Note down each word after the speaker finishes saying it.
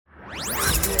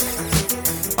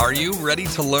Are you ready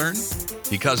to learn?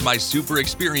 Because my super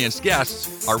experienced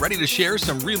guests are ready to share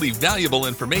some really valuable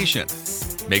information.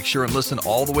 Make sure and listen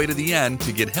all the way to the end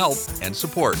to get help and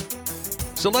support.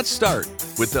 So let's start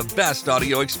with the best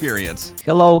audio experience.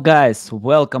 Hello guys,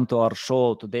 welcome to our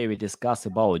show. Today we discuss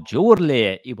about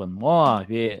jewelry. Even more,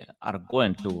 we are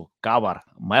going to cover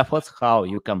methods how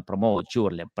you can promote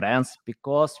jewelry brands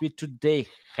because we today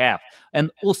have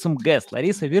an awesome guest,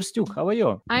 Larissa Verstyuk. How are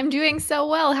you? I'm doing so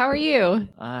well. How are you?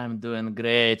 I'm doing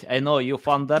great. I know you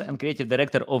founder and creative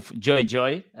director of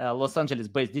JoyJoy, a Los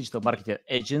Angeles-based digital marketing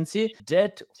agency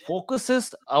that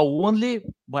focuses only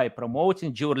by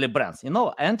promoting jewelry brands,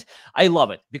 and I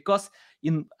love it because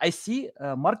I see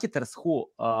marketers who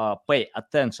pay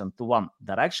attention to one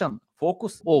direction,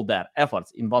 focus all their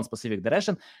efforts in one specific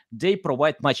direction, they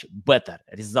provide much better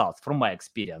results from my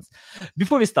experience.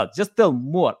 Before we start, just tell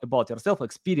more about yourself,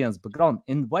 experience, background,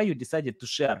 and why you decided to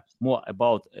share more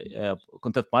about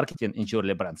content marketing in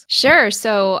jewelry brands. Sure.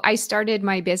 So I started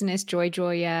my business,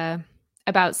 JoyJoy,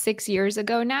 about 6 years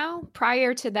ago now.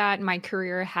 Prior to that, my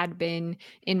career had been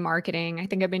in marketing. I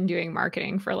think I've been doing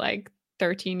marketing for like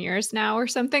 13 years now or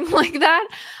something like that.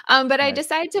 But I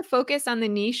decided to focus on the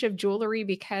niche of jewelry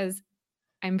because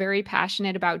I'm very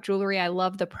passionate about jewelry. I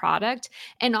love the product.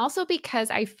 And also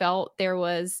because I felt there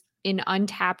was an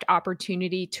untapped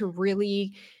opportunity to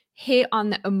really hit on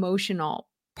the emotional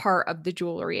part of the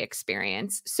jewelry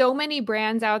experience. So many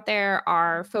brands out there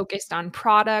are focused on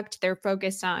product. They're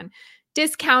focused on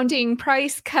discounting,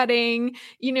 price cutting,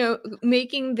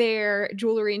 making their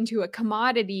jewelry into a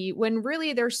commodity when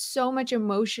really there's so much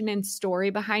emotion and story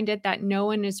behind it that no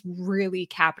one is really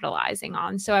capitalizing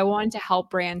on. So I wanted to help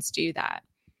brands do that.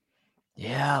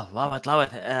 Yeah, love it,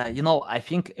 love it. I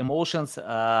think emotions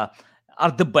are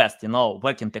the best,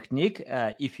 working technique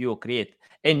if you create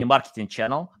any marketing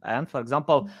channel. And for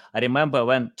example, I remember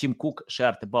when Tim Cook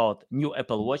shared about new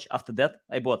Apple Watch. After that,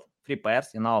 I bought 3 pairs,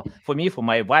 for me, for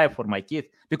my wife, for my kid,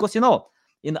 because,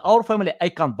 in our family, I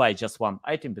can't buy just one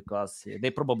item because they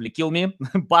probably kill me.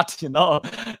 But, in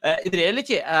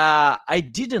reality, I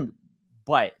didn't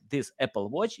buy this Apple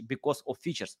Watch because of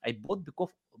features. I bought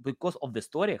because of the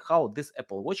story, how this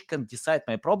Apple Watch can decide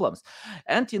my problems.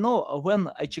 And when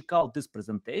I check out this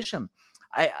presentation,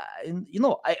 I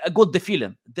got the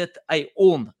feeling that I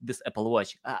own this Apple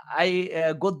Watch.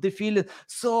 I got the feeling,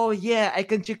 so yeah, I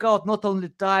can check out not only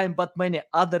time but many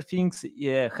other things,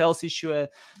 health issue.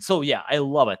 So yeah, I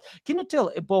love it. Can you tell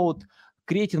about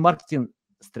creating marketing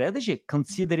strategy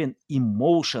considering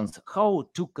emotions, how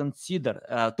to consider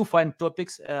to find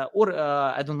topics or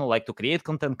I don't know, like to create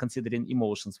content considering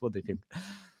emotions? What do you think?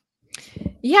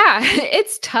 Yeah,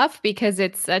 it's tough because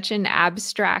it's such an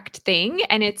abstract thing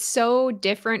and it's so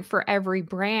different for every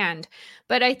brand.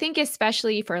 But I think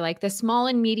especially for like the small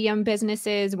and medium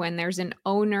businesses, when there's an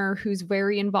owner who's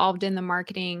very involved in the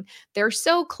marketing, they're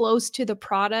so close to the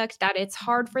product that it's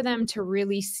hard for them to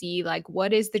really see like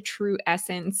what is the true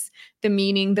essence, the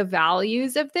meaning, the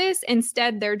values of this.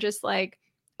 Instead, they're just like,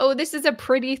 oh, this is a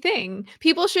pretty thing.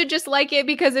 People should just like it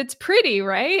because it's pretty,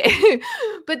 right?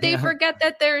 But they forget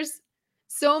that there's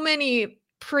so many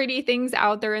pretty things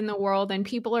out there in the world and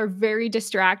people are very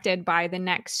distracted by the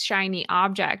next shiny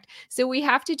object. So we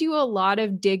have to do a lot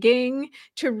of digging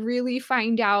to really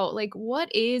find out like what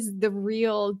is the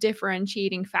real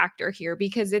differentiating factor here,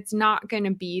 because it's not going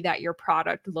to be that your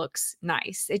product looks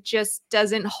nice. It just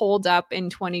doesn't hold up in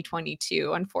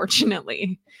 2022,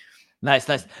 unfortunately. Nice.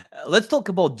 Let's talk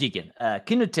about digging.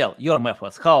 Can you tell your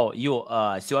methods, how you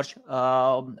search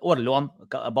or learn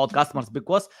about customers?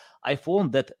 Because I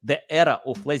found that the era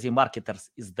of lazy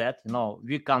marketers is that,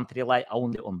 we can't rely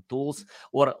only on tools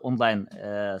or online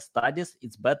studies.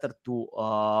 It's better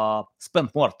to spend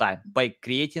more time by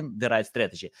creating the right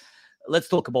strategy. Let's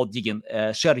talk about digging.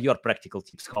 Share your practical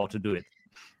tips how to do it.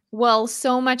 Well,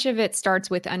 so much of it starts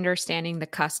with understanding the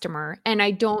customer. And I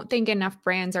don't think enough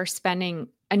brands are spending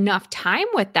enough time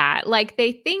with that. Like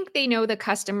they think they know the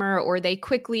customer, or they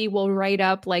quickly will write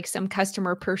up like some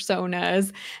customer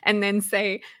personas and then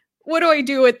say, what do I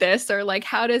do with this? Or like,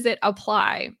 how does it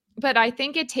apply? But I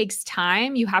think it takes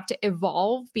time. You have to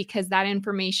evolve because that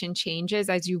information changes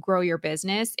as you grow your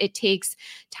business. It takes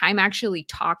time actually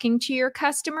talking to your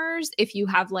customers. If you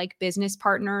have like business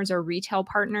partners or retail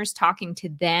partners, talking to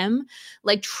them,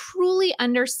 like truly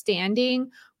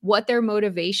understanding what their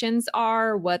motivations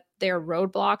are, what their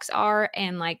roadblocks are,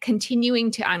 and like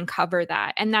continuing to uncover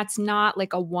that. And that's not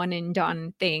like a one and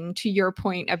done thing, to your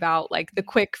point about like the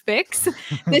quick fix.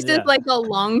 This is like a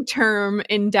long-term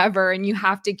endeavor and you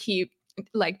have to keep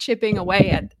like chipping away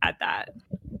at that.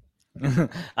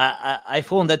 I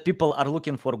found that people are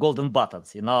looking for golden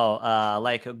buttons,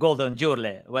 like a golden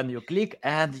jewelry. When you click,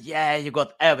 and yeah, you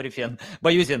got everything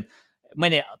by using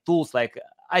many tools like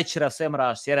Ahrefs,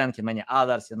 SEMrush, SeRanking, many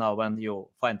others. When you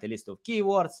find a list of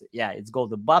keywords, yeah, it's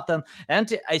golden button.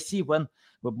 And I see when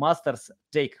webmasters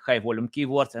take high volume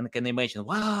keywords and can imagine,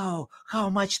 wow, how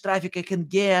much traffic I can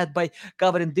get by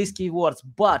covering these keywords.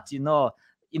 But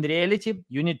in reality,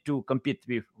 you need to compete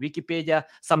with Wikipedia.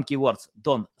 Some keywords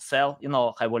don't sell,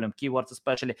 high volume keywords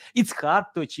especially. It's hard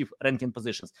to achieve ranking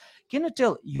positions. Can you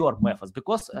tell your methods?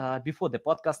 Because before the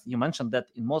podcast, you mentioned that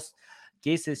in most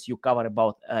cases you cover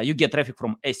about, you get traffic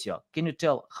from SEO. Can you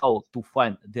tell how to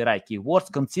find the right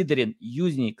keywords considering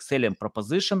unique selling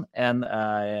proposition and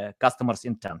customers'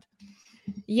 intent?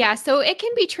 Yeah, so it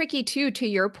can be tricky too, to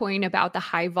your point about the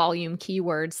high volume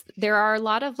keywords. There are a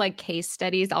lot of like case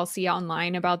studies I'll see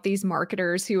online about these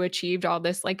marketers who achieved all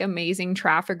this like amazing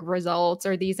traffic results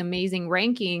or these amazing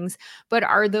rankings, but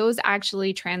are those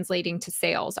actually translating to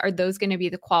sales? Are those going to be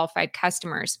the qualified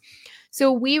customers?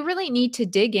 So we really need to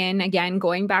dig in, again,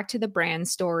 going back to the brand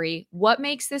story. What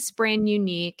makes this brand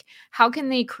unique? How can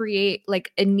they create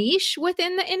like a niche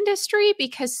within the industry?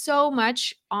 Because so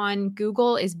much on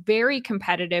Google is very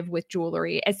competitive with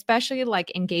jewelry, especially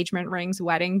like engagement rings,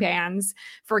 wedding bands.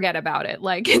 Forget about it.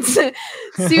 Like it's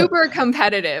super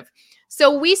competitive.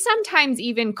 So we sometimes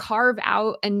even carve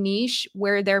out a niche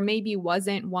where there maybe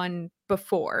wasn't one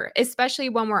before, especially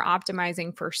when we're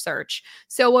optimizing for search.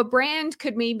 So a brand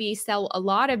could maybe sell a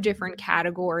lot of different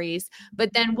categories,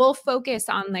 but then we'll focus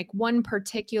on like one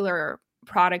particular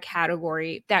product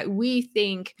category that we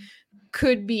think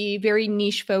could be very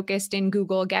niche focused in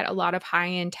Google, get a lot of high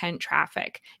intent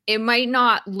traffic. It might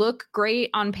not look great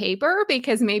on paper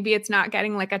because maybe it's not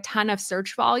getting like a ton of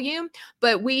search volume,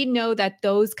 but we know that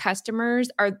those customers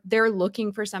they're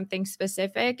looking for something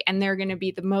specific and they're going to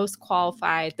be the most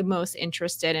qualified, the most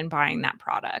interested in buying that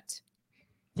product.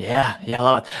 Yeah, I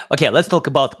love it. Okay, let's talk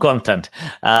about content.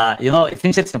 It's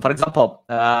interesting. For example,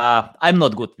 I'm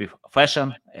not good with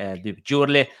fashion, with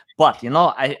jewelry, but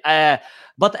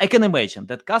but I can imagine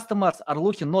that customers are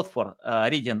looking not for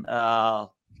reading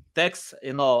text,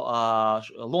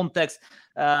 long text.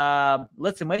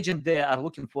 Let's imagine they are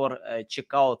looking for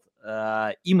checkout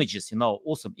images,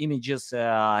 awesome images,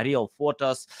 real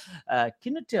photos.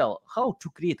 Can you tell how to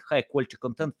create high quality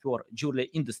content for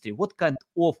jewelry industry? What kind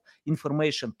of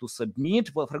information to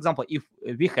submit? Well, for example, if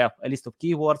we have a list of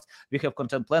keywords, we have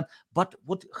content plan, but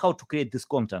how to create this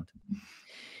content?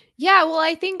 Yeah, well,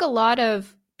 I think a lot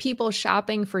of people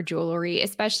shopping for jewelry,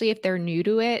 especially if they're new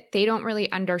to it, they don't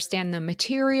really understand the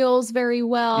materials very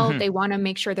well. Mhm. They want to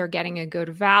make sure they're getting a good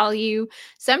value.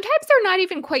 Sometimes they're not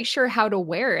even quite sure how to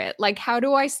wear it. Like, how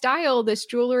do I style this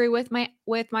jewelry with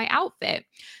my outfit?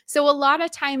 So a lot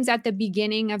of times at the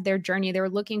beginning of their journey, they're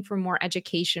looking for more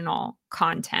educational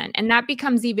content. And that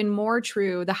becomes even more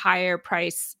true the higher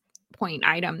price point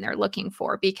item they're looking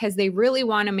for, because they really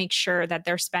want to make sure that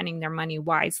they're spending their money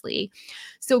wisely.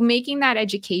 So making that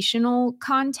educational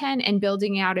content and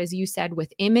building out, as you said,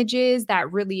 with images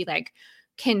that really like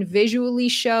can visually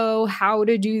show how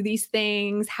to do these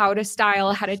things, how to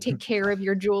style, how to take care of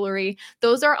your jewelry.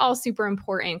 Those are all super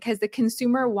important because the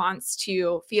consumer wants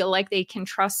to feel like they can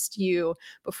trust you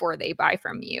before they buy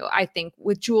from you. I think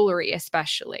with jewelry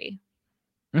especially.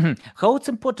 Mm-hmm. How it's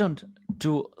important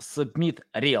to submit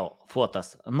real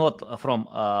photos, not from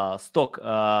stock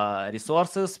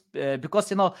resources,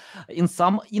 because in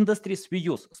some industries we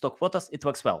use stock photos, it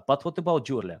works well. But what about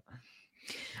jewelry?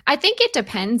 I think it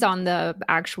depends on the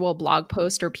actual blog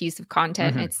post or piece of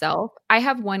content itself. I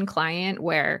have one client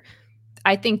where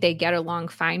I think they get along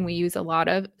fine. We use a lot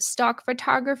of stock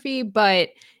photography,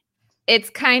 but it's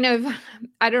kind of,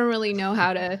 I don't really know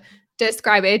how to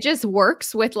describe it. It just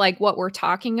works with like what we're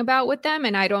talking about with them.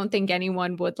 And I don't think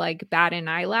anyone would like bat an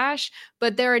eyelash,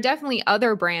 but there are definitely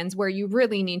other brands where you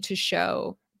really need to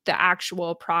show the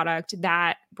actual product,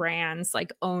 that brand's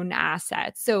like own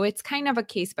assets. So it's kind of a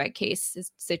case by case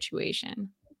situation.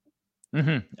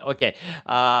 Okay,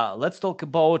 let's talk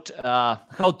about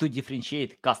how to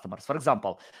differentiate customers. For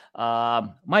example,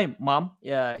 my mom,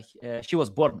 she was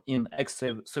born in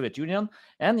ex-Soviet Union,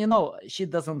 and she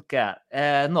doesn't care.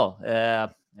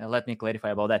 Let me clarify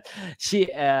about that. She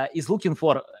is looking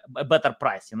for a better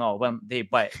price, when they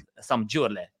buy some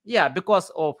jewelry. Yeah,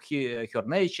 because of her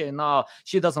nature. Now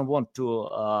she doesn't want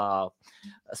to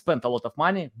spend a lot of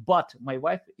money. But my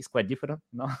wife is quite different.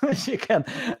 She can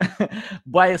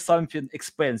buy something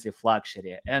expensive,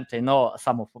 luxury, and I know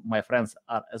some of my friends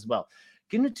are as well.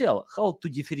 Can you tell how to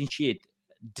differentiate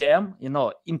them,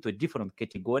 into different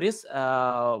categories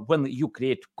when you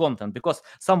create content, because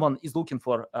someone is looking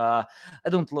for I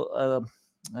don't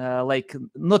like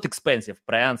not expensive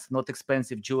brands, not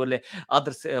expensive jewelry.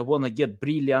 Others want to get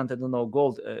brilliant, I don't know,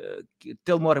 gold.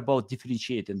 Tell more about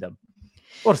differentiating them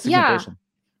or segmentation.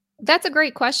 That's a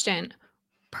great question.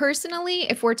 Personally,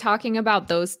 if we're talking about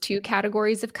those two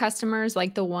categories of customers,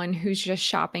 like the one who's just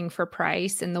shopping for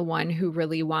price and the one who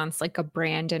really wants like a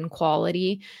brand and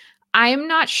quality, I'm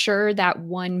not sure that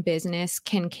one business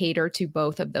can cater to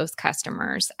both of those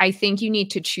customers. I think you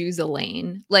need to choose a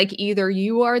lane. Like either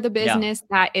you are the business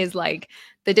that is like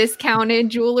the discounted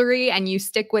jewelry and you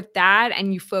stick with that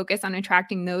and you focus on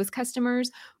attracting those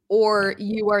customers, or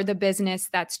you are the business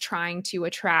that's trying to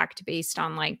attract based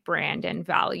on like brand and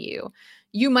value.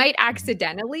 You might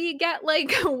accidentally get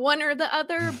like one or the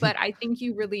other, but I think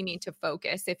you really need to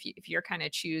focus if you're kind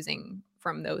of choosing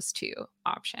from those two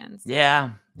options.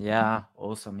 Yeah,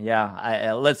 awesome.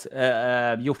 Yeah, let's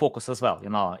you focus as well,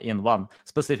 in one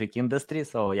specific industry.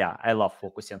 So yeah, I love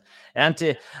focusing.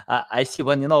 And I see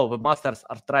when webmasters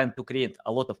are trying to create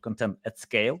a lot of content at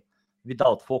scale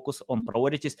without focus on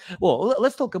priorities. Well,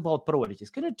 let's talk about priorities.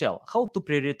 Can you tell how to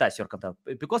prioritize your content?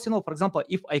 Because for example,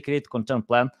 if I create content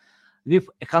plan with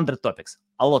 100 topics,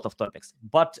 a lot of topics,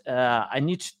 but I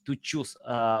need to choose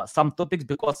some topics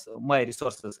because my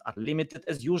resources are limited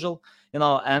as usual,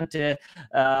 and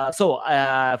so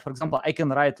for example, I can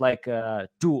write like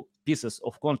 2 pieces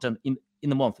of content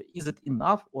in a month. Is it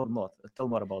enough or not? Tell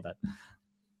more about that.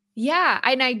 Yeah,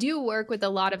 and I do work with a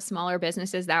lot of smaller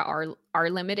businesses that are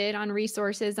limited on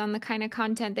resources on the kind of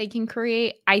content they can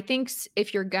create. I think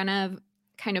if you're gonna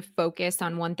kind of focus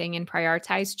on one thing and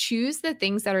prioritize, choose the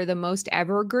things that are the most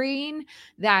evergreen,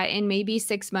 that in maybe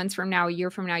 6 months from now, a year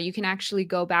from now, you can actually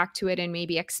go back to it and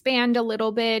maybe expand a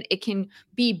little bit. It can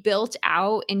be built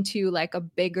out into like a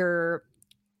bigger,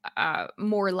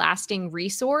 more lasting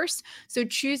resource. So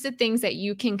choose the things that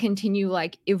you can continue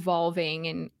like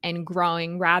evolving and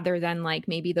growing, rather than like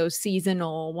maybe those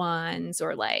seasonal ones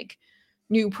or like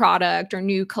new product or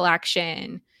new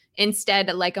collection. Instead,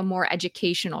 like a more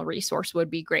educational resource would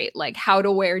be great, like how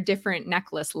to wear different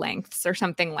necklace lengths or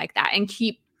something like that, and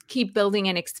keep building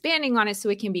and expanding on it so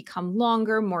it can become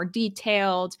longer, more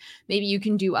detailed. Maybe you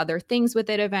can do other things with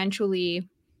it eventually.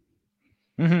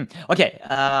 Okay,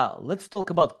 let's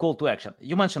talk about call to action.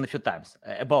 You mentioned a few times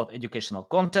about educational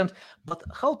content, but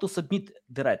how to submit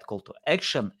the right call to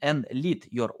action and lead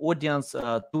your audience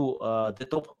to the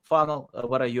top funnel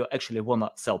where you actually want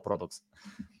to sell products?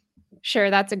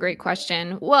 Sure, that's a great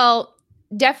question. Well,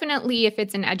 definitely if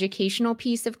it's an educational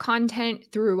piece of content,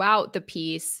 throughout the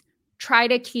piece, try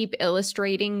to keep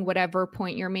illustrating whatever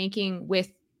point you're making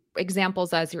with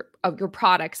examples of your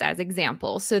products as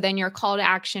examples. So then your call to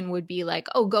action would be like,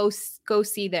 oh, go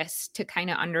see this, to kind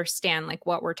of understand like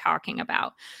what we're talking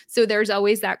about. So there's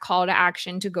always that call to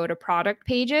action to go to product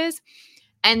pages.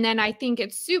 And then I think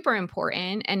it's super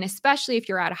important, and especially if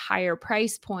you're at a higher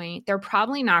price point, they're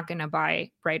probably not going to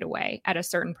buy right away at a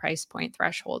certain price point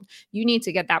threshold. You need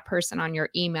to get that person on your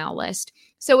email list.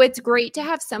 So it's great to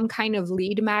have some kind of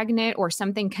lead magnet or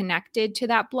something connected to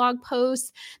that blog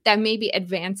post that maybe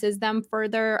advances them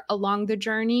further along the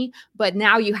journey. But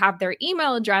now you have their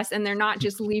email address and they're not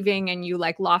just leaving and you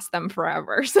like lost them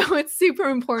forever. So it's super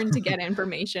important to get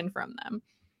information from them.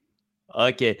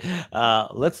 Okay,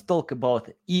 let's talk about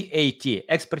EAT,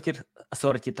 expertise,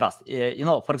 authority, trust.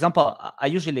 For example, I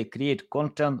usually create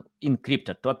content in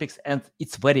crypto topics, and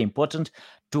it's very important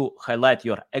to highlight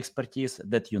your expertise,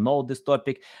 that you know this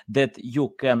topic, that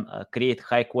you can create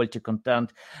high quality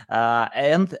content.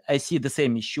 And I see the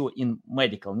same issue in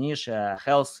medical niche,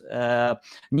 health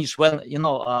niche, when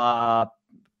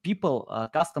people,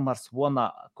 customers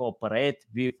wanna cooperate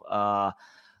with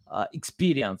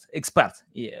experts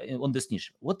on this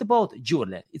niche. What about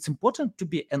jewelry? It's important to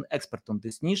be an expert on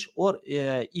this niche, or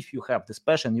if you have this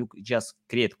passion, you just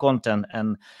create content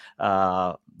and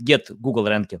get Google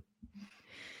ranking.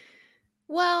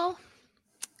 Well,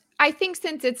 I think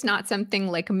since it's not something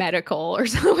like medical or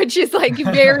something, which is like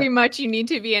very much you need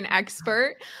to be an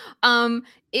expert.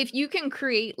 If you can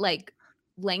create like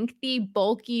lengthy,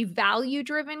 bulky,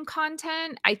 value-driven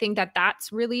content, I think that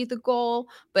that's really the goal.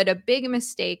 But a big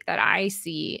mistake that I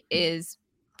see is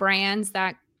brands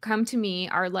that come to me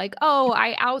are like, oh,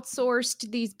 I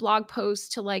outsourced these blog posts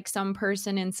to like some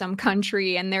person in some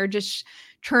country, and they're just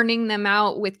churning them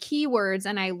out with keywords.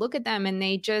 And I look at them and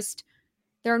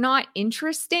they're not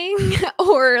interesting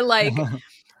or like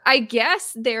I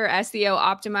guess they're SEO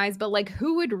optimized, but like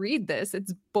who would read this?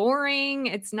 It's boring,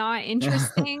 it's not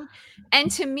interesting.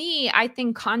 And to me, I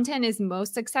think content is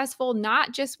most successful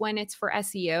not just when it's for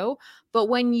SEO, but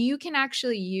when you can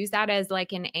actually use that as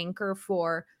like an anchor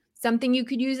for something you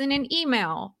could use in an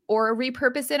email or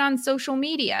repurpose it on social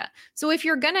media. So if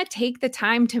you're going to take the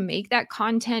time to make that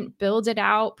content, build it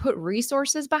out, put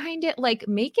resources behind it, like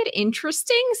make it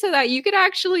interesting so that you could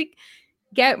actually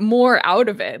get more out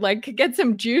of it, like get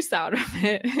some juice out of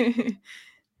it.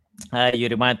 You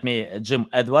remind me, Jim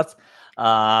Edwards.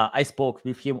 I spoke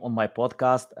with him on my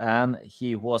podcast, and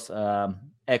he was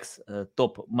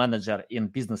ex-top manager in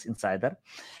Business Insider,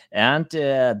 and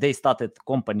they started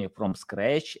company from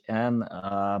scratch. And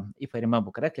if I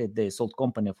remember correctly, they sold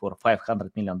company for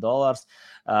 $500 million.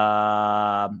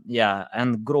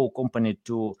 And grow company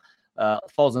to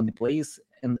 1,000 employees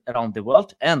around the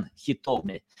world. And he told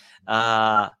me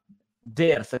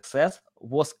their success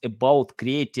was about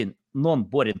creating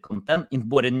non-boring content in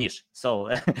boring niche. So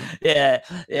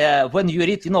when you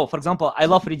read, for example, I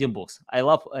love reading books. I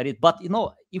love read, but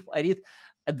if I read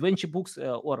adventure books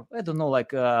or I don't know,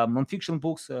 like non-fiction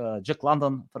books, Jack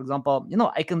London, for example,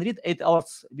 I can read 8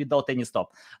 hours without any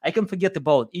stop. I can forget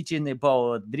about eating,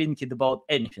 about drinking, about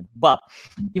anything. But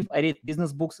if I read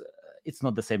business books, it's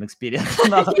not the same experience.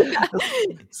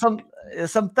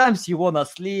 Sometimes you want to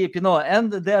sleep,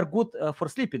 and they are good for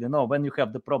sleeping, when you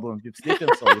have the problem with sleeping,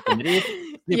 so you can read,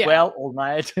 sleep well all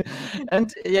night.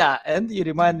 And you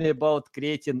remind me about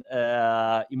creating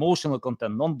emotional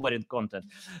content, non-boring content.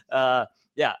 Can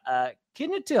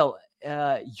you tell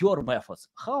your methods,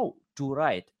 how to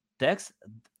write text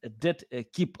that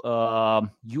keep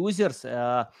users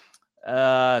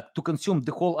to consume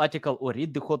the whole article or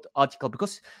read the whole article,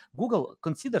 because Google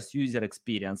considers user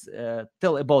experience.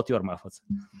 Tell about your methods.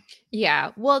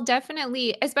 Yeah, well,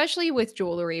 definitely, especially with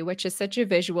jewelry, which is such a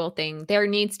visual thing, there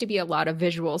needs to be a lot of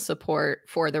visual support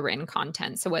for the written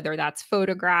content. So whether that's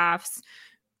photographs,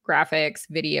 graphics,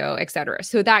 video, etc.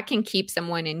 So that can keep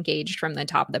someone engaged from the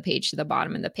top of the page to the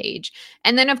bottom of the page.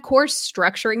 And then, of course,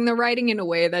 structuring the writing in a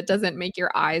way that doesn't make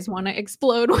your eyes want to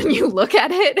explode when you look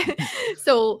at it.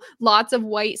 So lots of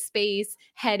white space,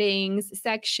 headings,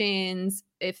 sections,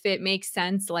 if it makes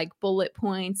sense, like bullet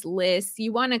points, lists.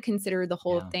 You want to consider the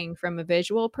whole thing from a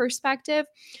visual perspective.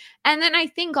 And then I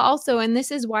think also, and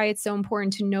this is why it's so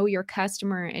important to know your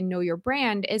customer and know your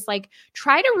brand, is like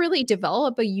try to really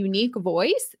develop a unique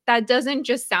voice that doesn't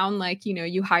just sound like,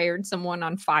 you hired someone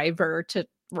on Fiverr to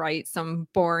write some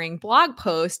boring blog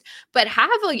post, but have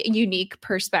a unique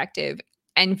perspective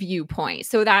and viewpoint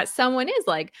so that someone is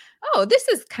like, oh, this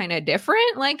is kind of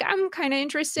different. Like, I'm kind of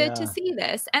interested to see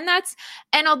this. And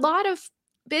a lot of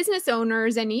business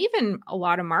owners and even a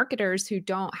lot of marketers who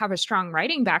don't have a strong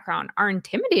writing background are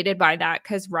intimidated by that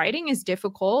because writing is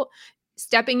difficult.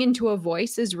 Stepping into a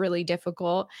voice is really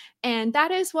difficult. And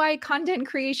that is why content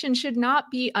creation should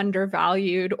not be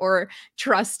undervalued or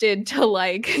trusted to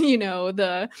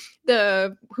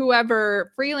the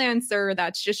whoever freelancer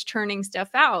that's just churning stuff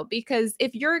out. Because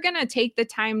if you're going to take the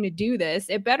time to do this,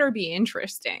 it better be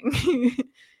interesting.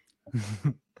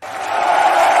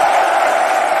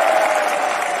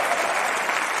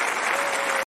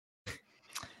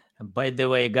 By the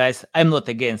way, guys, I'm not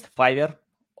against Fiverr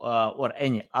or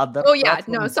any other. Oh yeah,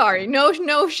 platform. No, sorry,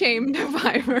 no shame to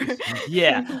Fiverr.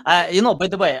 By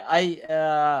the way,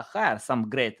 I hire some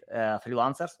great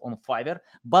freelancers on Fiverr,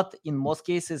 but in most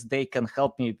cases they can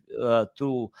help me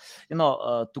to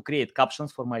create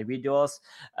captions for my videos.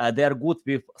 They are good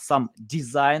with some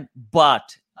design,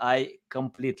 but I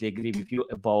completely agree with you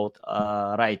about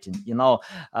writing.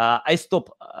 I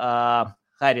stop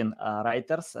hiring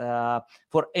writers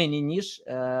for any niche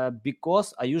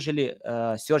because I usually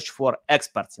search for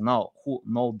experts, who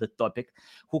know the topic,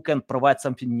 who can provide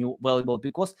something new, valuable,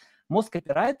 because most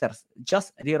copywriters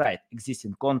just rewrite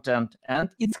existing content and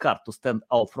it's hard to stand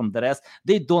out from the rest.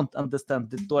 They don't understand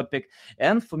the topic.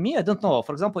 And for me, I don't know.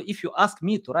 For example, if you ask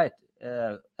me to write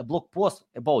a blog post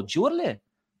about jewelry,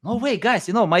 no way, guys,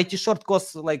 my t-shirt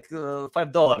costs like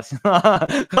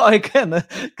 $5. How I can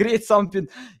create something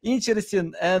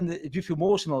interesting and with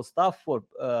emotional stuff for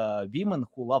women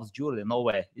who loves jewelry? No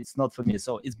way, it's not for me.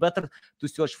 So it's better to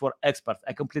search for experts.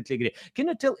 I completely agree. Can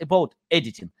you tell about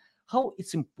editing? How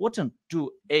it's important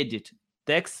to edit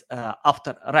text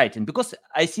after writing, because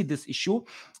I see this issue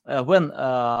when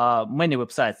many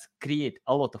websites create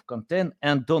a lot of content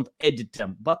and don't edit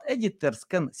them, but editors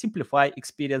can simplify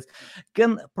experience,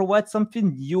 can provide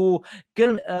something new,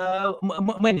 can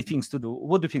many things to do.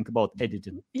 What do you think about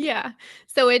editing? Yeah.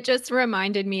 So it just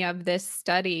reminded me of this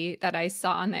study that I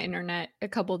saw on the internet a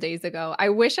couple days ago. I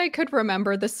wish I could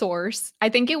remember the source. I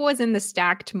think it was in the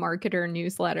Stacked Marketer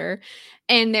newsletter.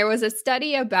 And there was a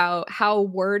study about how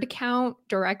word count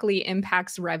directly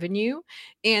impacts revenue,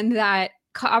 and that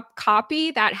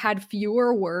copy that had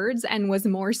fewer words and was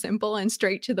more simple and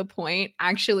straight to the point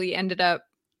actually ended up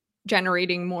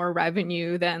generating more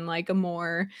revenue than like a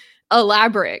more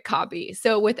elaborate copy.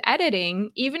 So with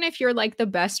editing, even if you're like the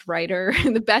best writer,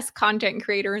 the best content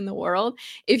creator in the world,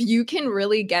 if you can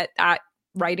really get that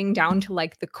writing down to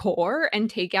like the core and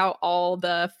take out all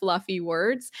the fluffy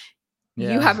words,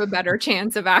 you have a better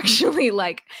chance of actually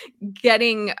like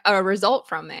getting a result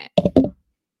from it.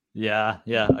 Yeah.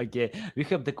 Okay. We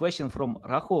have the question from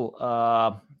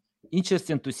Rahul.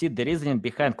 Interesting to see the reasoning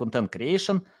behind content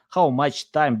creation. How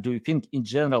much time do you think in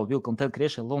general will content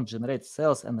creation alone generate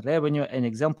sales and revenue? An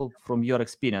example from your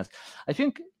experience. I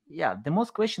think, the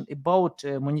most question about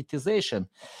monetization.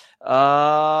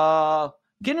 Can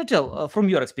you tell from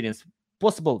your experience,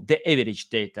 possible the average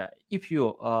data? If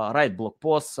you write blog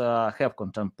posts, have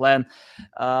content plan,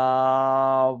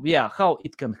 how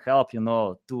it can help,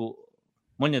 to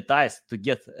monetize, to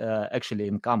get actually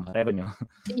income revenue.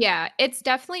 Yeah, it's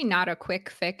definitely not a quick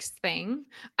fix thing.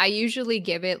 I usually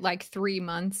give it like 3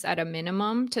 months at a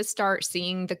minimum to start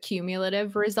seeing the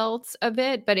cumulative results of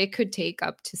it, but it could take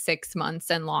up to 6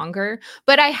 months and longer.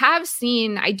 But I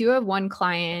do have one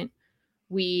client.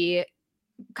 We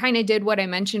kind of did what I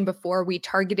mentioned before. We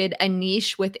targeted a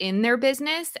niche within their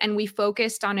business and we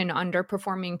focused on an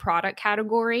underperforming product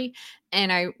category.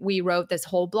 And we wrote this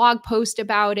whole blog post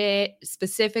about it,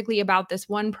 specifically about this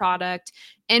one product.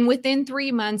 And within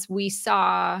 3 months, we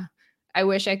saw, I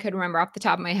wish I could remember off the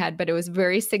top of my head, but it was a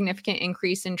very significant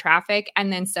increase in traffic.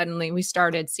 And then suddenly we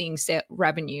started seeing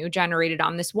revenue generated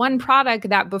on this one product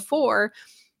that before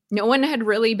no one had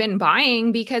really been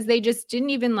buying because they just didn't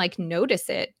even like notice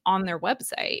it on their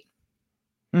website.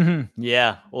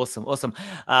 Yeah, awesome.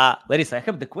 Larissa, I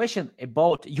have the question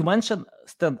about, you mentioned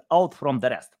stand out from the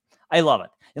rest. I love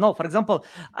it. For example,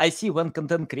 I see when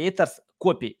content creators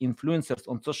copy influencers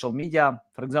on social media.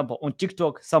 For example, on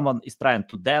TikTok, someone is trying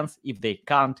to dance if they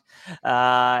can't,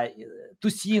 to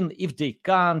sing if they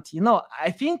can't.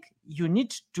 I think you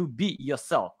need to be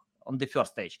yourself on the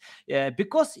first stage,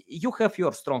 because you have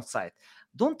your strong side.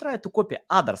 Don't try to copy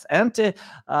others. And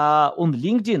on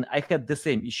LinkedIn, I had the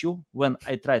same issue when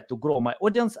I tried to grow my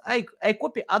audience. I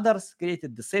copy others,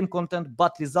 created the same content,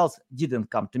 but results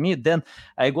didn't come to me. Then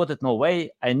I got it, no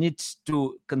way. I need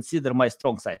to consider my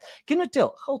strong side. Can you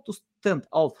tell how to stand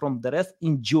out from the rest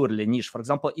in your niche? For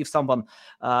example, if someone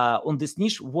on this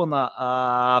niche wanna,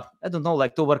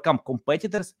 to overcome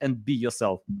competitors and be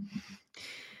yourself.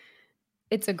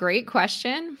 It's a great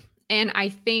question. And I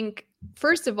think,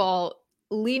 first of all,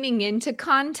 leaning into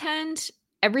content,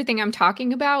 everything I'm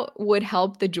talking about would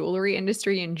help the jewelry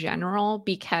industry in general,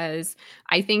 because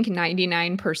I think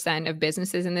 99% of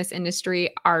businesses in this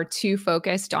industry are too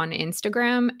focused on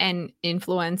Instagram and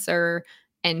influencer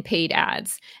and paid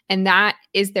ads. And that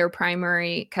is their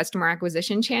primary customer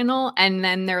acquisition channel. And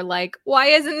then they're like, why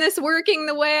isn't this working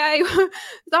the way I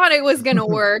thought it was going to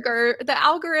work? Or the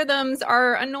algorithms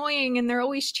are annoying and they're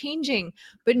always changing.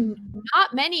 But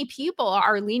not many people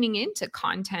are leaning into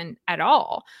content at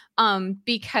all,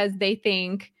 because they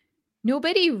think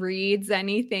nobody reads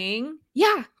anything.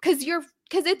 Yeah, because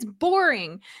it's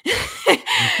boring.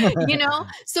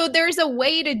 So there's a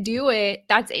way to do it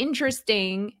that's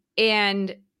interesting.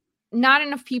 And not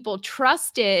enough people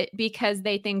trust it because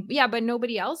they think, but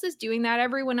nobody else is doing that.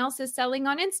 Everyone else is selling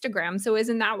on Instagram. So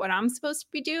isn't that what I'm supposed to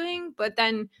be doing? But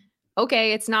then,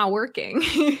 okay, it's not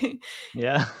working.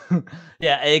 Yeah,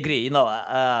 I agree.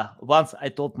 Once I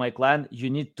told my client, you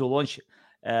need to launch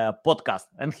a podcast.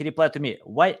 And he replied to me,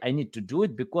 why I need to do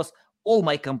it? Because all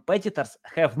my competitors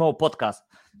have no podcast.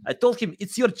 I told him,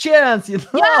 it's your chance.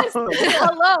 Yes,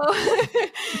 hello.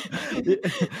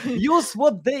 Use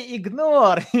what they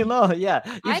ignore.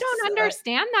 I don't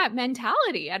understand that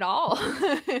mentality at all.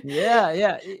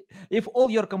 Yeah. If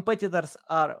all your competitors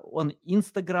are on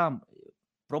Instagram,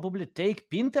 probably take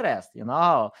Pinterest.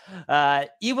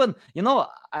 Even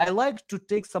I like to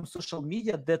take some social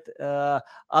media that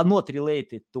are not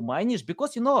related to my niche,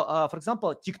 because for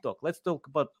example, TikTok. Let's talk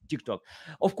about TikTok.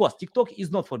 Of course, TikTok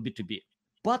is not for B2B.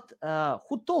 But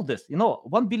who told this?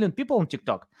 1 billion people on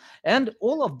TikTok, and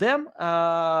all of them,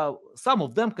 some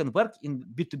of them can work in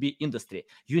B2B industry.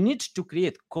 You need to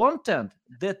create content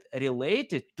that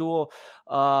related to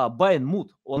buying mood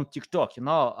on TikTok.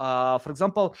 For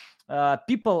example,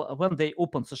 people, when they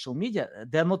open social media,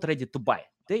 they're not ready to buy.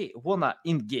 They wanna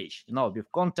engage,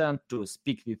 with content, to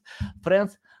speak with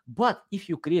friends. But if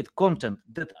you create content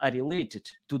that are related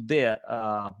to their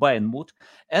buying mood,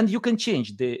 and you can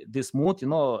change this mood,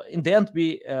 in the end,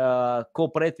 we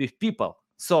cooperate with people.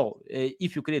 So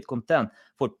if you create content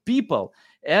for people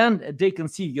and they can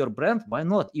see your brand, why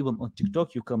not? Even on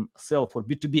TikTok, you can sell for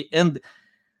B2B. And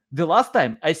the last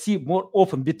time I see more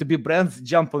often B2B brands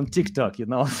jump on TikTok,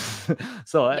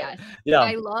 So Yes, yeah.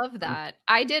 I love that.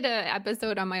 I did an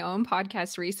episode on my own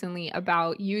podcast recently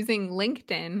about using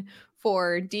LinkedIn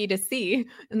for D2C.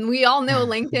 And we all know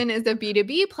LinkedIn is a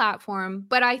B2B platform,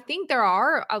 but I think there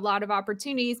are a lot of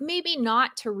opportunities, maybe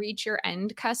not to reach your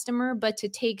end customer, but to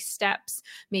take steps,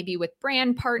 maybe with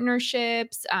brand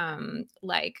partnerships,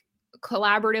 like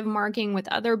collaborative marketing with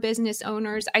other business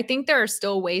owners. I think there are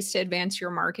still ways to advance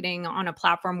your marketing on a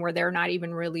platform where they're not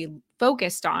even really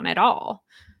focused on at all.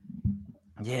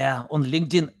 Yeah, on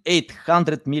LinkedIn,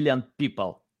 800 million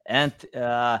people. And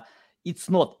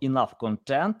it's not enough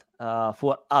content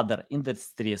for other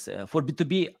industries. For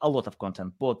B2B, a lot of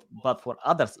content, but for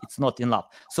others, it's not enough.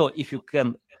 So if you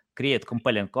can create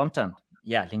compelling content,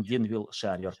 yeah, LinkedIn will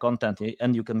share your content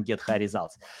and you can get high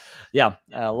results. Yeah,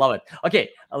 love it. Okay,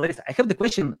 Larissa, I have the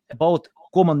question about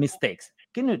common mistakes.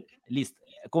 Can you list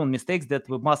common mistakes that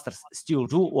webmasters still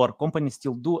do or companies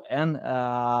still do, and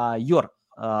your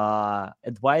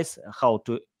advice how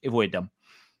to avoid them?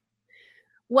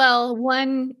 Well,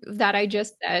 one that I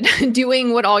just said,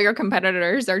 doing what all your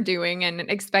competitors are doing and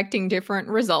expecting different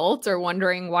results or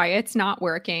wondering why it's not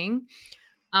working.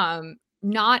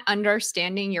 Not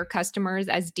understanding your customers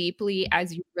as deeply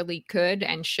as you really could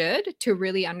and should to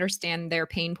really understand their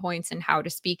pain points and how to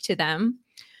speak to them.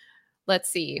 Let's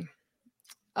see.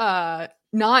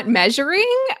 Not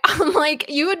measuring. Like,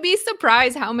 you would be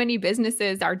surprised how many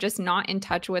businesses are just not in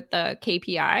touch with the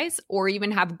KPIs or even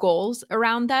have goals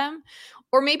around them.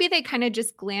 Or maybe they kind of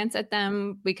just glance at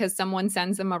them because someone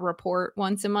sends them a report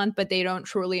once a month, but they don't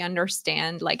truly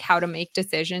understand like how to make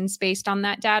decisions based on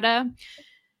that data.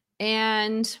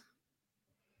 And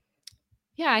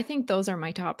yeah, I think those are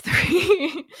my top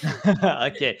 3.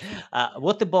 Okay.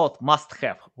 What about must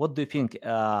have? What do you think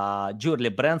jewelry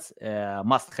brands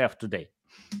must have today?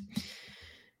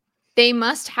 They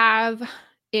must have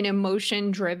an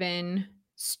emotion-driven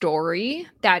story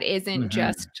that isn't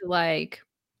just like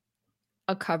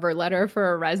a cover letter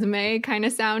for a resume kind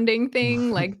of sounding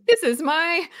thing. Like, this is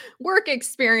my work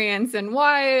experience and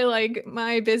why like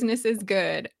my business is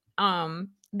good.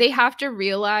 They have to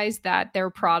realize that their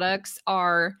products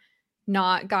are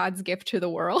not God's gift to the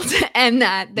world and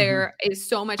that there is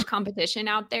so much competition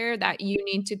out there that you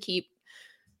need to keep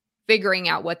figuring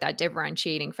out what that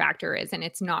differentiating factor is. And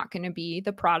it's not going to be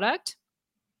the product.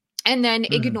 And then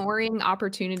ignoring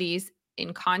opportunities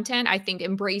in content. I think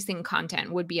embracing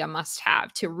content would be a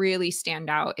must-have to really stand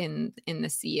out in the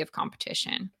sea of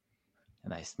competition.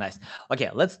 Nice.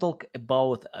 Okay, let's talk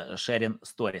about sharing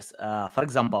stories. For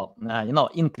example,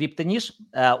 in crypto niche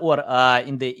or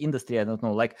in the industry, I don't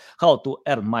know, like how to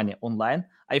earn money online.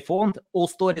 I found all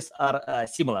stories are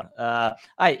similar.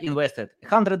 I invested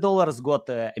 $100, got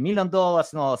 $1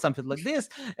 million, something like this.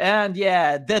 And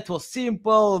yeah, that was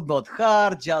simple, not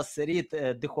hard. Just read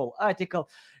the whole article.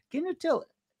 Can you tell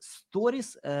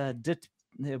stories that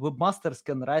webmasters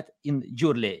can write in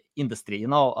jewelry industry?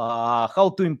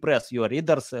 How to impress your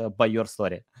readers by your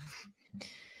story?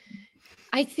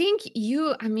 I think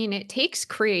it takes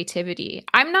creativity.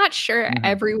 I'm not sure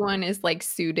everyone is like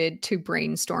suited to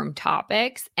brainstorm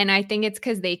topics. And I think it's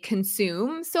because they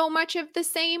consume so much of the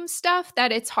same stuff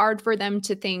that it's hard for them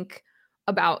to think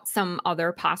about some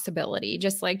other possibility.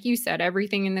 Just like you said,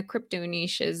 everything in the crypto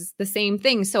niche is the same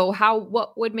thing. So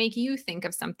what would make you think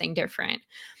of something different?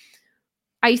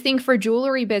 I think for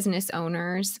jewelry business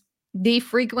owners, they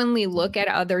frequently look at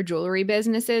other jewelry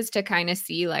businesses to kind of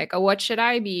see like, oh, what should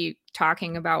I be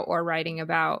talking about or writing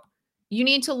about? You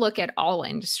need to look at all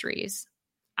industries,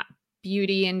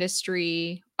 beauty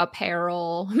industry,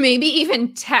 apparel, maybe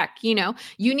even tech. You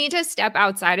need to step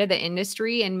outside of the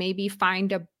industry and maybe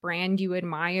find a brand you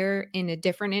admire in a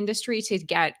different industry to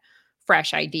get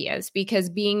fresh ideas, because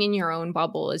being in your own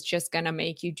bubble is just going to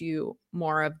make you do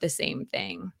more of the same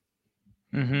thing.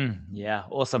 Yeah,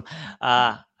 awesome.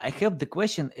 I have the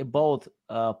question about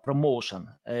promotion.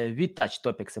 We touched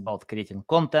topics about creating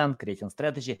content, creating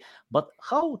strategy, but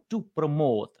how to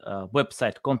promote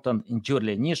website content in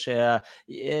jewelry niche?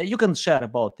 You can share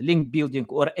about link building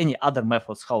or any other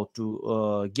methods how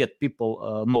to get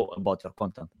people know about your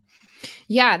content.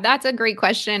 Yeah, that's a great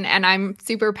question. And I'm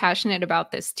super passionate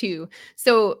about this too.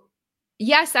 So,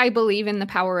 yes, I believe in the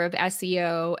power of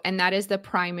SEO, and that is the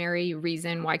primary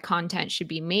reason why content should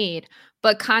be made.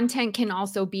 But content can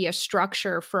also be a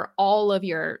structure for all of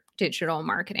your digital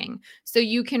marketing. So,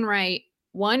 you can write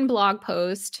one blog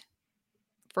post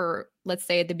for, let's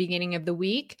say, at the beginning of the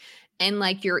week, and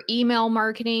like your email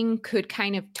marketing could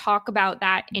kind of talk about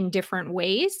that in different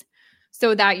ways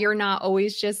so that you're not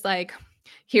always just like,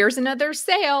 here's another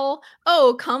sale.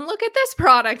 Oh, come look at this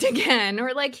product again.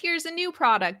 Or like, here's a new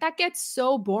product. That gets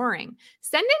so boring.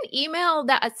 Send an email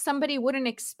that somebody wouldn't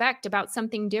expect about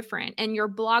something different. And your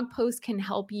blog post can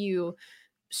help you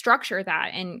structure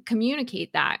that and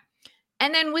communicate that.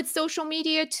 And then with social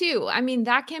media too, I mean,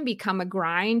 that can become a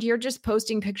grind. You're just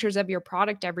posting pictures of your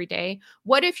product every day.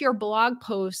 What if your blog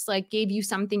posts like gave you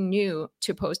something new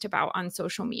to post about on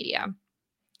social media?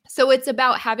 So it's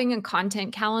about having a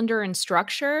content calendar and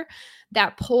structure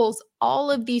that pulls all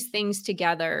of these things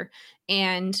together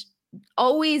and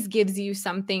always gives you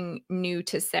something new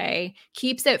to say,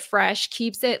 keeps it fresh,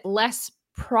 keeps it less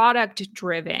product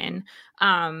driven,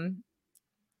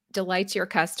 delights your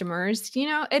customers. You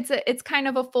know, it's kind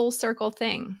of a full circle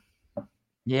thing.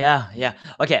 Yeah.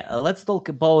 Okay, let's talk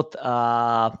about,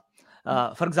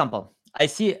 for example, I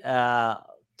see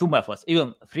two methods,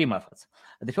 even three methods.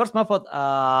 The first method,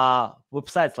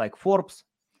 websites like Forbes,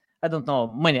 I don't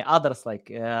know, many others like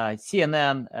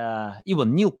CNN,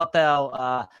 even Neil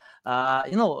Patel,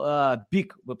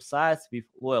 big websites with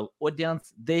loyal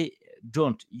audience. They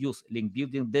don't use link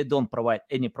building. They don't provide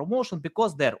any promotion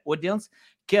because their audience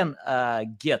can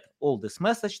get all this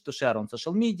message to share on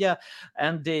social media,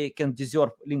 and they can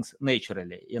deserve links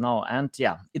naturally, and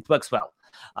yeah, it works well.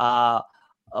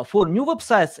 For new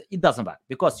websites, it doesn't work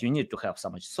because you need to have so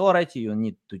much authority, you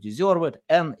need to deserve it,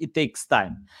 and it takes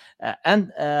time. And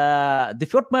the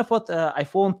third method I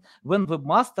found, when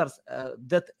webmasters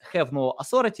that have no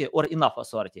authority or enough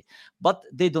authority, but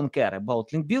they don't care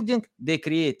about link building, they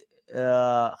create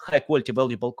high quality,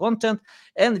 valuable content,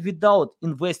 and without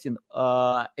investing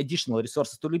additional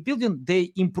resources to link building,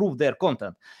 they improve their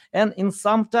content. And in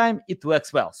some time, it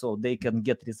works well, so they can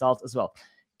get results as well.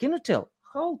 Can you tell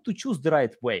how to choose the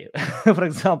right way? For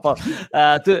example,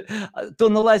 to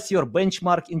analyze your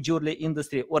benchmark in jewelry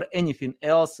industry or anything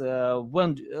else,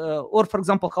 or for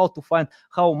example, how to find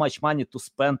how much money to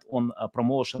spend on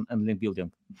promotion and link building?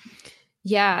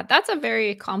 Yeah, that's a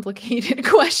very complicated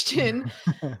question.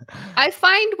 I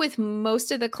find with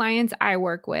most of the clients I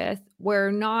work with,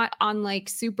 we're not on like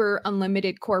super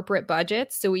unlimited corporate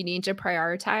budgets, so we need to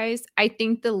prioritize. I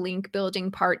think the link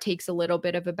building part takes a little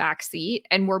bit of a backseat,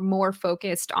 and we're more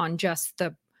focused on just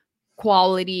the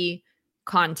quality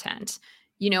content.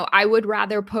 I would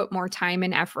rather put more time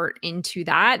and effort into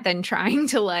that than trying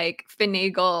to like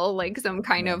finagle like some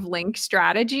kind of link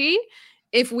strategy.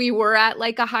 If we were at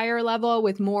like a higher level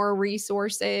with more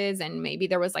resources and maybe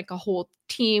there was like a whole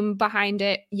team behind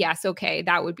it, yes, okay,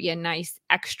 that would be a nice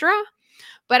extra.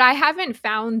 But I haven't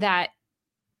found that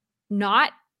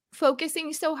not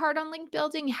focusing so hard on link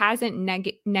building hasn't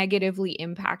negatively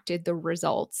impacted the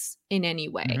results in any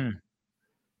way. Mm-hmm.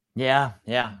 Yeah,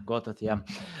 got it. Yeah.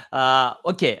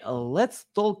 Okay, let's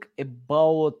talk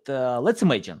about, let's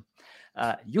imagine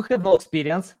you have no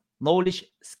experience, knowledge,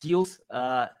 skills,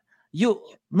 you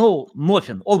know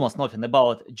almost nothing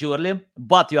about jewelry,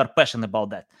 but you are passionate about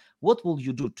that. What will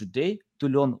you do today to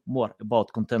learn more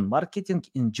about content marketing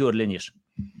in jewelry niche?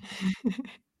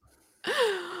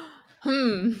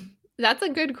 That's a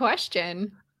good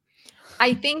question.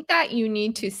 I think that you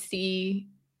need to see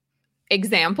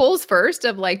examples first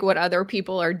of like what other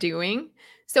people are doing.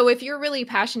 So if you're really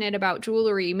passionate about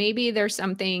jewelry, maybe there's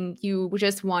something you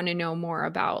just want to know more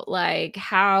about, like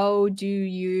how do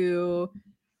you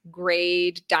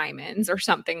grade diamonds or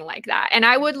something like that. And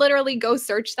I would literally go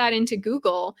search that into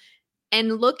Google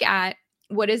and look at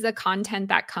what is the content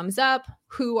that comes up,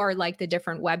 who are like the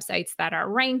different websites that are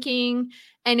ranking.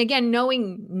 And again,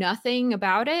 knowing nothing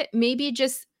about it, maybe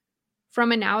just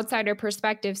from an outsider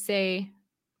perspective, say,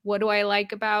 what do I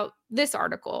like about this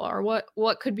article? Or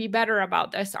what could be better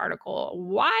about this article?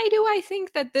 Why do I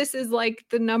think that this is like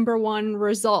the number one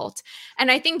result?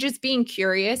 And I think just being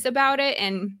curious about it,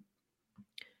 and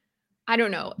I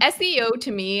don't know, SEO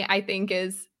to me, I think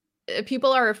is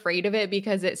people are afraid of it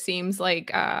because it seems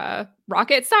like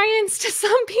rocket science to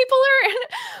some people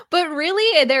but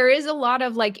really there is a lot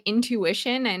of like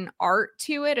intuition and art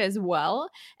to it as well.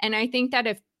 And I think that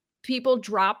if people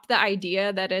drop the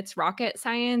idea that it's rocket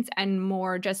science and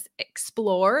more just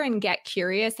explore and get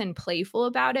curious and playful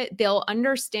about it, they'll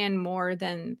understand more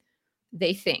than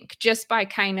they think just by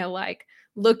kind of like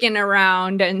looking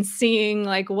around and seeing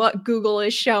like what Google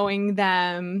is showing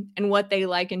them and what they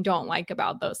like and don't like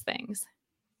about those things.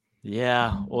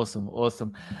 Yeah, awesome.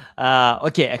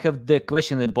 Okay, I have the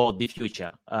question about the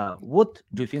future. What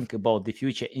do you think about the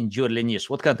future in jewelry niche?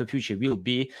 What kind of future will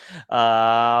be?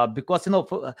 Because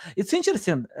it's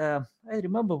interesting. I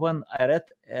remember when I read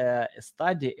a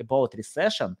study about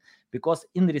recession. Because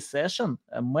in recession,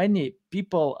 many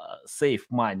people save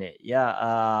money,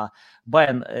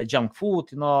 buying junk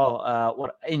food,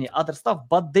 or any other stuff,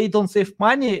 but they don't save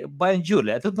money buying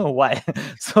jewelry. I don't know why.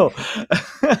 So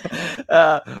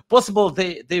possible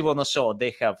they want to show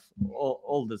they have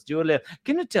all this jewelry.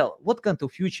 Can you tell what kind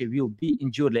of future will be in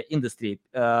jewelry industry?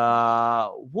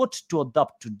 What to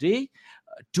adopt today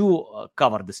to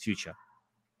cover this future?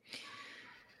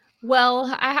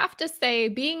 Well, I have to say,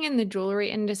 being in the jewelry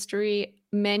industry,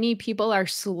 many people are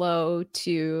slow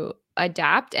to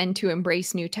adapt and to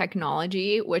embrace new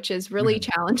technology, which is really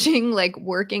challenging, like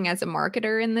working as a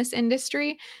marketer in this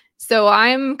industry. So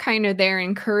I'm kind of there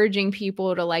encouraging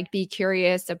people to like be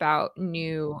curious about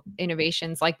new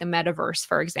innovations like the metaverse,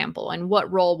 for example, and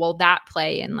what role will that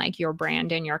play in like your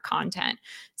brand and your content.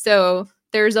 So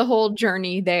there's a whole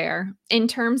journey there. In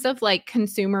terms of like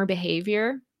consumer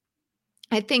behavior,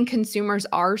 I think consumers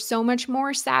are so much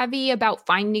more savvy about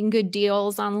finding good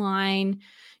deals online.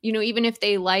 Even if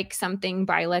they like something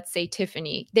by, let's say,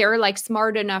 Tiffany, they're like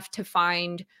smart enough to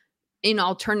find an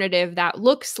alternative that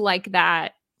looks like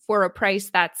that for a price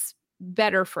that's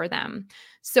better for them.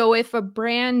 So if a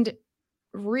brand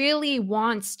really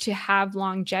wants to have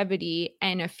longevity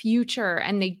and a future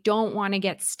and they don't want to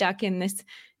get stuck in this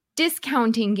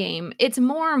discounting game, it's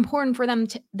more important for them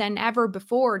than ever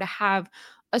before to have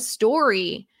a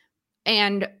story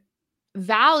and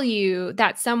value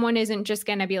that someone isn't just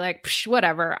going to be like,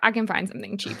 whatever, I can find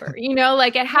something cheaper.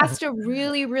 Like it has to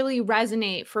really, really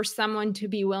resonate for someone to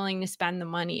be willing to spend the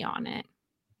money on it.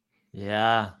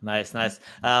 Yeah, nice.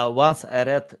 Once I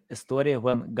read a story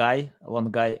when one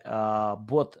guy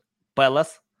bought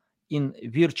palace in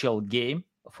virtual game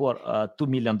for $2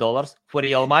 million for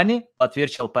real money, but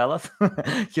virtual palace.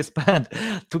 He spent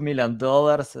 $2 million.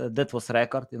 That was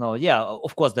record.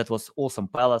 Of course, that was awesome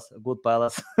palace, good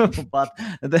palace, but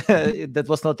that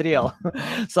was not real.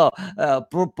 So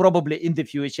probably in the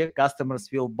future, customers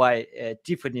will buy a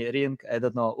Tiffany ring, I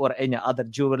don't know, or any other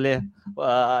jewelry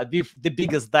with the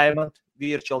biggest diamond,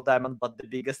 virtual diamond, but the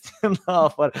biggest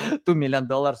for $2 million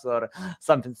or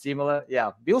something similar.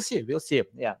 Yeah, we'll see.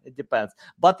 Yeah, it depends.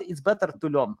 But it's better to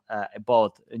learn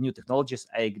about new technologies.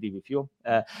 I agree with you.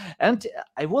 And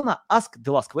I want to ask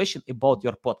the last question about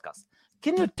your podcast.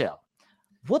 Can you tell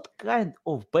what kind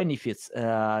of benefits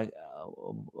my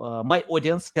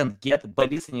audience can get by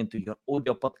listening to your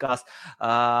audio podcast?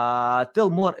 Tell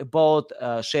more about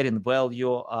sharing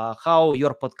value, how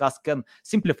your podcast can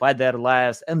simplify their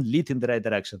lives and lead in the right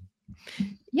direction.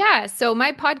 Yeah, so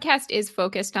my podcast is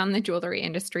focused on the jewelry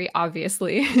industry,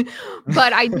 obviously,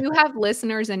 but I do have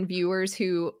listeners and viewers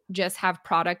who just have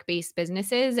product-based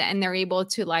businesses and they're able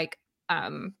to like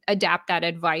adapt that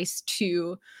advice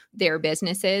to their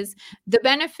businesses. The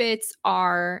benefits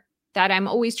are that I'm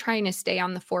always trying to stay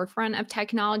on the forefront of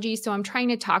technology. So I'm trying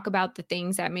to talk about the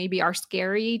things that maybe are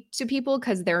scary to people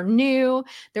because they're new,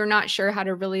 they're not sure how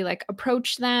to really like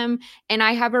approach them. And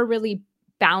I have a really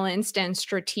balanced and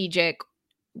strategic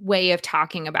way of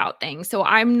talking about things. So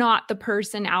I'm not the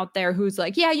person out there who's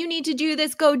like, yeah, you need to do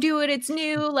this, go do it. It's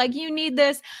new. Like you need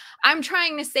this. I'm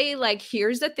trying to say like,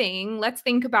 here's the thing, let's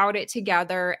think about it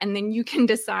together. And then you can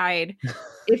decide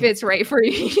if it's right for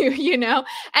you,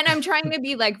 and I'm trying to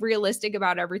be like realistic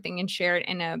about everything and share it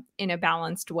in a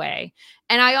balanced way.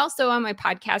 And I also on my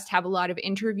podcast have a lot of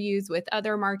interviews with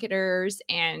other marketers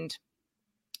and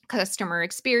customer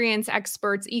experience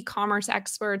experts, e-commerce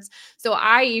experts. So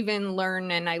I even learn,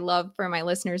 and I love for my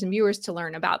listeners and viewers to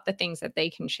learn about the things that they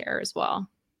can share as well.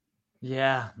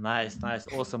 Yeah, nice.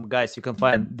 Awesome. Guys, you can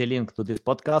find the link to this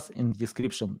podcast in the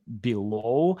description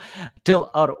below.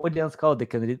 Tell our audience how they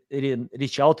can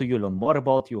reach out to you, learn more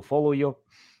about you, follow you.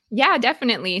 Yeah,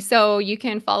 definitely. So you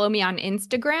can follow me on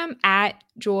Instagram at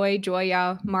Joy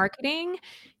Joya Marketing.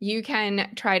 You can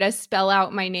try to spell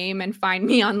out my name and find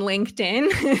me on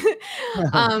LinkedIn.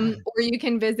 Or you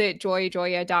can visit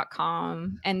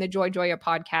joyjoya.com and the Joy Joya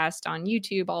podcast on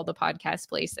YouTube, all the podcast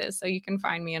places. So you can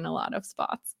find me in a lot of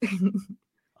spots.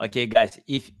 Okay, guys,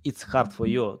 if it's hard for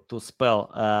you to spell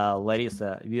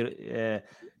Larissa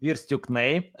Verstyuk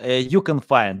name, you can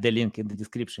find the link in the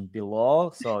description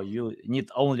below. So you need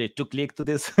only to click to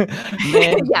this name.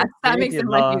 Yes, that makes it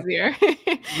much easier.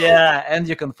 Yeah, and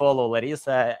you can follow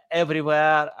Larissa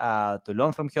everywhere to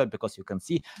learn from her, because you can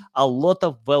see a lot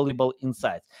of valuable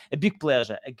insights. A big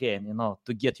pleasure again,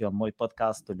 to get you on my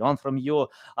podcast, to learn from you.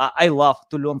 I love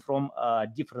to learn from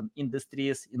different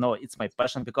industries. It's my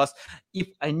passion, because if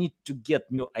I need to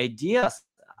get new ideas,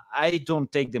 I don't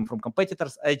take them from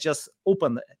competitors. I just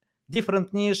open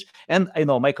different niche, and I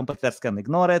know my competitors can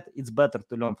ignore it. It's better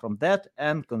to learn from that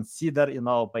and consider,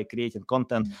 by creating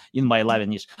content in my live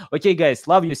niche. Okay, guys,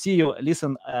 love you. See you.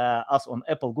 Listen us on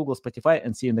Apple, Google, Spotify,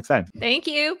 and see you next time. Thank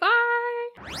you. Bye.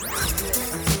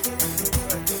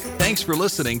 Thanks for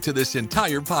listening to this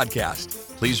entire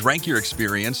podcast. Please rank your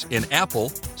experience in Apple,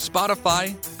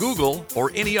 Spotify, Google,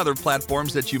 or any other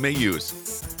platforms that you may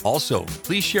use. Also,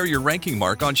 please share your ranking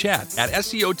mark on chat at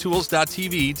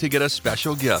SEOtools.tv to get a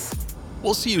special gift.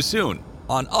 We'll see you soon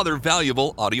on other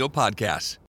valuable audio podcasts.